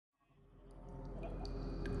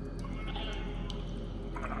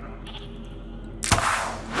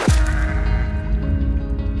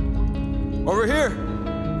Over here.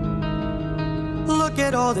 Look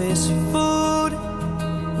at all this food.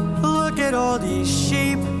 Look at all these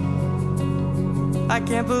sheep. I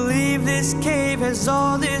can't believe this cave has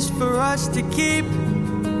all this for us to keep.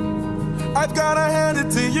 I've gotta hand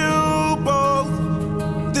it to you both.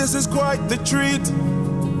 This is quite the treat.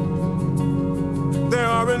 There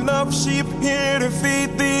are enough sheep here to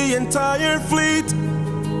feed the entire fleet.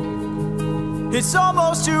 It's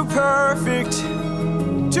almost too perfect,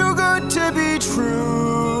 too good to be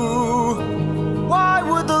true. Why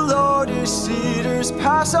would the lotus eaters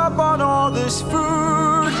pass up on all this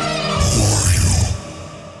food?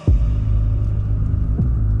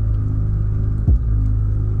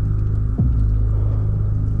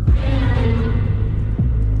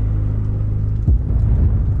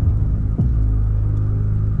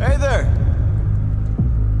 Hey there.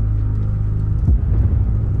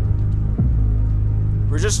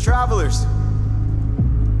 We're just travelers.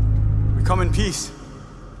 We come in peace.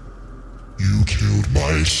 You killed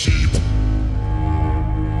my sheep.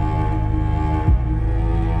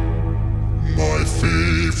 My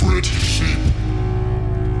favorite sheep.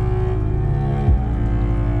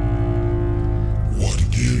 What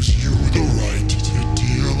gives you the right to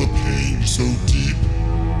deal a pain so deep?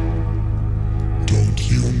 Don't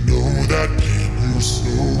you know that pain you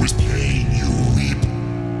sow is pain you reap?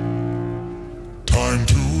 Time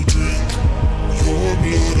to drink your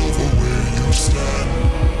blood over where you stand.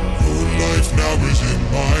 Your life now is in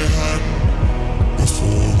my hand.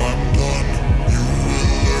 Before I'm done, you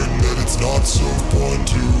will learn that it's not so fun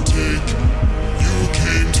to take. You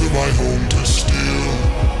came to my home to steal,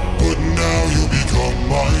 but now you become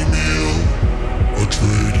my meal. A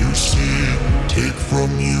trade you see, take from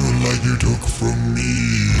you like you took from me.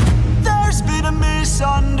 There's been a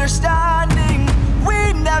misunderstanding.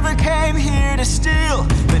 We never came here to steal.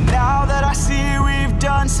 But now that I see we've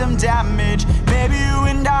done some damage, maybe you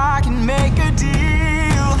and I can make a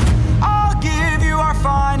deal. I'll give you our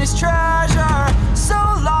finest treasure, so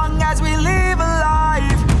long as we leave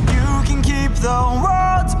alive. You can keep the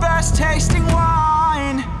world's best tasting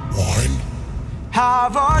wine. Wine?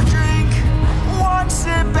 Have a drink, one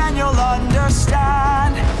sip and you'll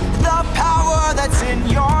understand the power that's in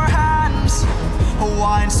your hands. A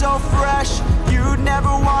wine so fresh, you'd never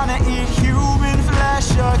want to eat human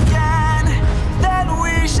flesh again. Then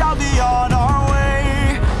we shall be on our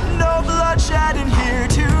way. No bloodshed in here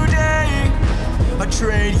today. A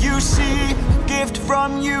trade you see, a gift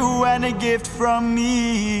from you and a gift from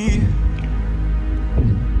me.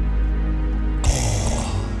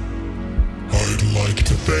 I'd like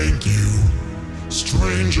to thank you.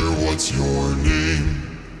 Stranger, what's your name?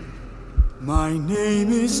 My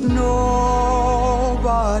name is Nobody.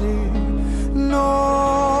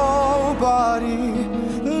 Nobody.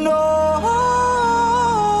 Nobody.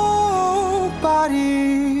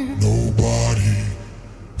 Nobody.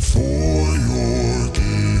 For your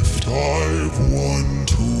gift I've won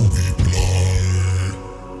to reply.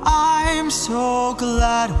 I'm so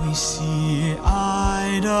glad we see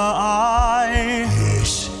eye to eye.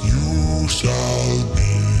 Yes, you shall